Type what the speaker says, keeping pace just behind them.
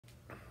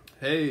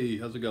Hey,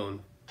 how's it going?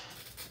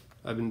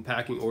 I've been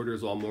packing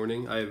orders all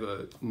morning. I have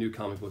a new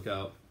comic book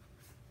out,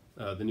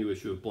 the new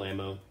issue of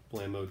Blammo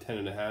 10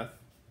 and a half.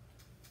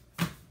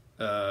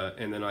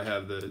 And then I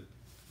have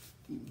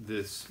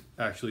this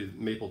actually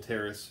Maple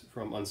Terrace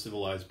from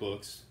Uncivilized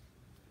Books.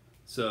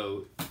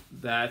 So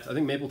that, I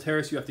think Maple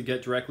Terrace you have to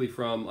get directly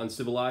from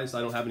Uncivilized. I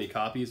don't have any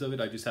copies of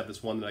it. I just have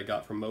this one that I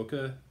got from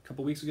Mocha a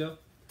couple weeks ago.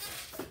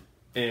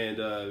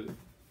 And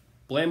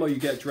Blammo you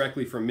get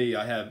directly from me.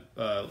 I have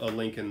a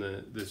link in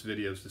this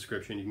video's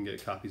description. You can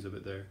get copies of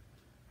it there.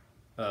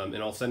 And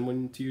I'll send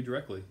one to you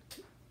directly.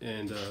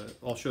 And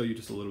I'll show you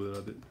just a little bit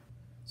of it.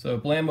 So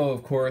Blammo,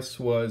 of course,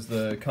 was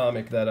the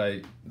comic that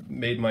I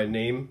made my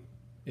name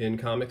in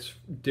comics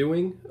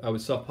doing. I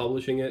was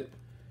self-publishing it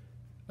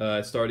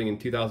starting in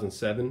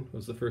 2007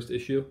 was the first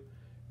issue.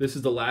 This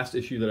is the last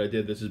issue that I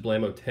did. This is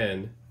Blammo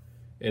 10.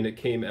 And it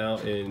came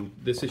out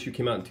this issue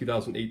came out in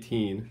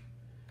 2018.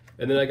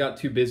 And then I got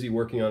too busy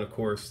working on, of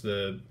course,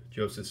 the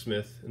Joseph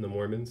Smith and the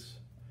Mormons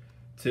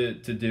to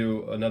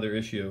do another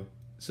issue.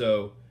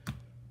 So,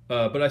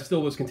 but I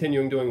still was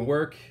continuing doing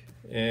work,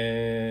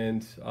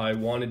 and I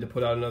wanted to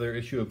put out another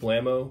issue of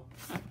Blammo.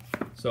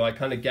 So I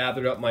kind of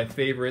gathered up my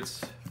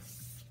favorites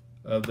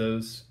of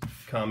those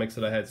comics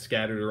that I had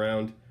scattered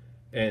around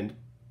and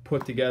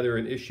put together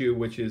an issue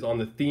which is on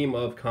the theme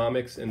of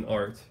comics and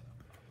art.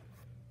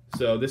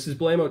 So this is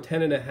Blammo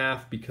 10 and a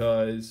half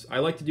because I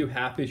like to do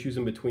half issues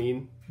in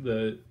between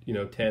the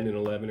 10 and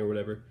 11 or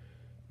whatever,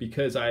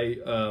 because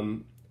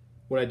when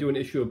I do an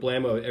issue of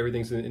Blammo,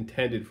 everything's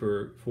intended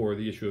for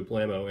the issue of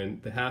Blammo, and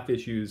the half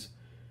issues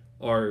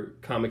are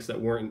comics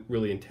that weren't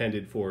really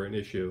intended for an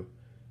issue.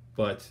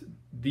 But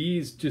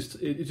these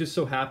it just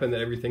so happened that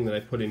everything that I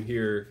put in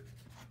here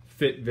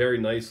fit very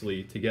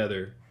nicely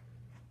together.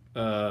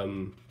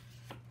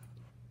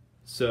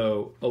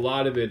 So a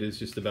lot of it is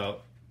just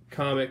about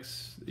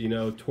comics,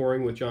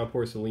 touring with John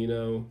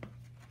Porcellino,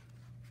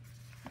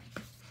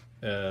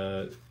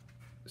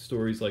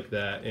 stories like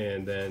that,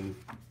 and then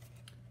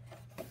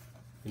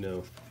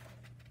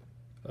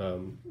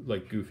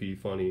like goofy,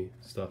 funny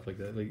stuff like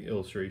that, like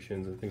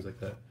illustrations and things like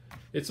that.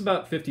 It's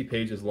about 50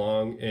 pages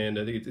long, and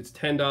I think it's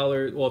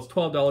 $10. Well, it's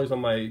 $12 on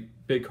my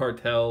Big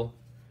Cartel,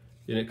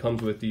 and it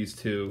comes with these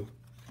two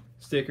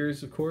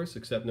stickers, of course,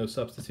 except no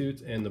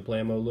substitutes, and the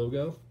Blammo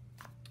logo.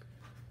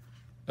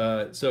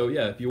 So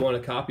yeah, if you want a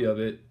copy of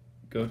it,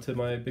 go to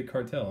my Big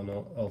Cartel and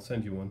I'll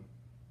send you one.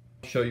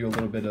 I'll show you a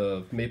little bit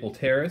of Maple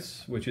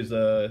Terrace, which is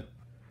a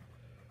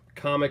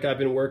comic I've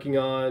been working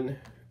on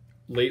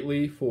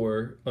lately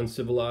for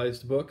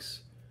Uncivilized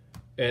Books.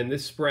 And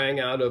this sprang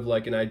out of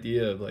like an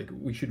idea of like,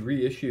 we should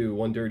reissue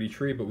One Dirty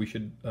Tree, but we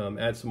should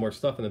add some more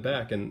stuff in the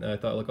back. And I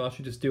thought, like, I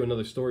should just do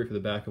another story for the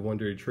back of One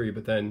Dirty Tree.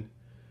 But then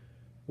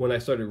when I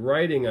started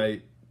writing,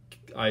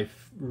 I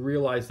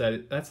realized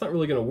that that's not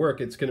really going to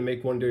work. It's going to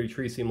make One Dirty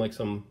Tree seem like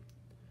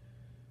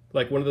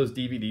like one of those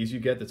DVDs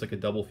you get that's like a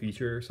double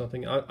feature or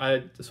something.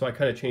 So I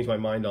kind of changed my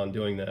mind on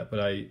doing that.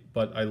 But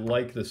I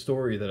like the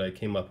story that I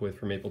came up with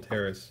for Maple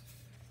Terrace,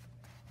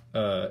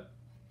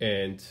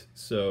 and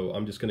so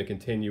I'm just going to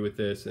continue with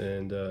this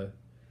and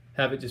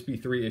have it just be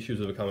 3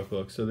 issues of a comic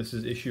book. So this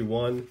is issue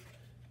 1,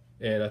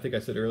 and I think I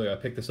said earlier I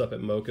picked this up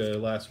at Mocha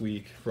last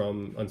week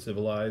from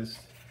Uncivilized,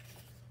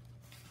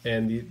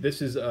 and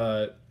this is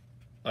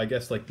I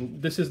guess like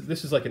this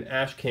is like an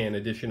ash can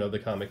edition of the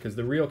comic, because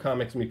the real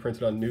comic's gonna be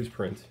printed on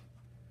newsprint.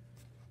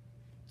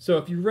 So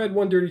if you read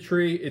One Dirty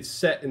Tree, it's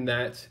set in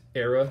that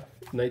era,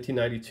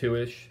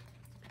 1992-ish,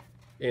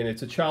 and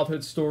it's a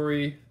childhood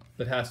story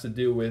that has to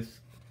do with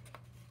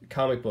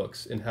comic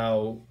books and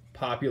how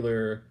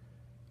popular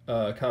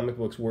comic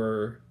books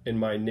were in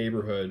my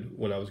neighborhood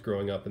when I was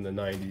growing up in the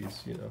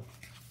 90s,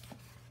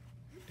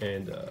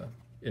 and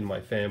in my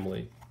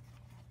family.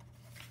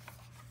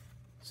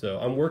 So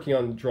I'm working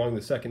on drawing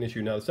the second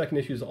issue now. The second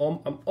issue is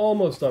I'm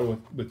almost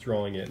done with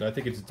drawing it, and I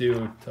think it's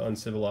due to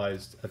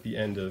Uncivilized at the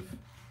end of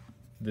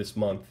this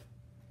month.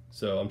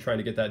 So I'm trying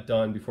to get that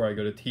done before I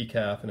go to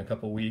TCAF in a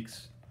couple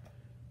weeks.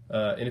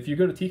 And if you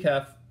go to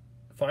TCAF,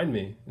 find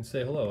me and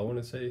say hello. I want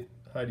to say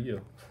hi to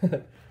you.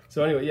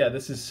 So anyway, yeah,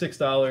 this is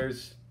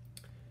 $6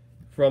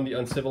 from the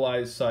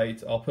Uncivilized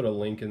site. I'll put a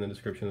link in the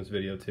description of this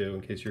video too,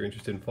 in case you're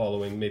interested in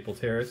following Maple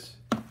Terrace,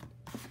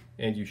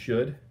 and you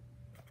should.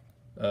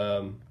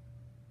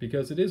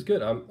 Because it is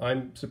good.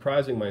 I'm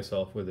surprising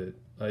myself with it.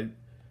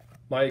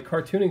 My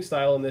cartooning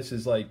style in this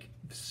is like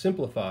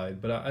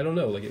simplified, but I don't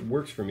know, like it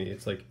works for me.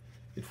 It's like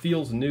it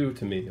feels new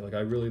to me. Like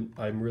I'm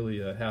really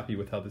happy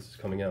with how this is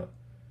coming out.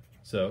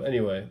 So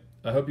anyway,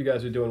 I hope you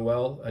guys are doing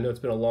well. I know it's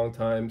been a long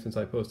time since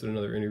I posted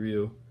another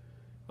interview.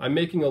 I'm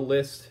making a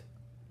list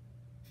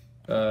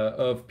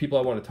of people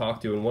I want to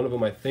talk to, and one of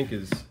them I think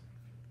is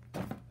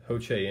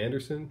Hoche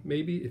Anderson,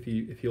 maybe.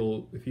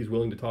 If he's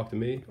willing to talk to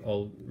me,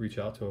 I'll reach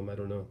out to him. I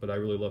don't know, but I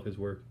really love his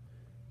work.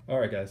 All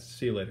right, guys.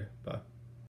 See you later. Bye.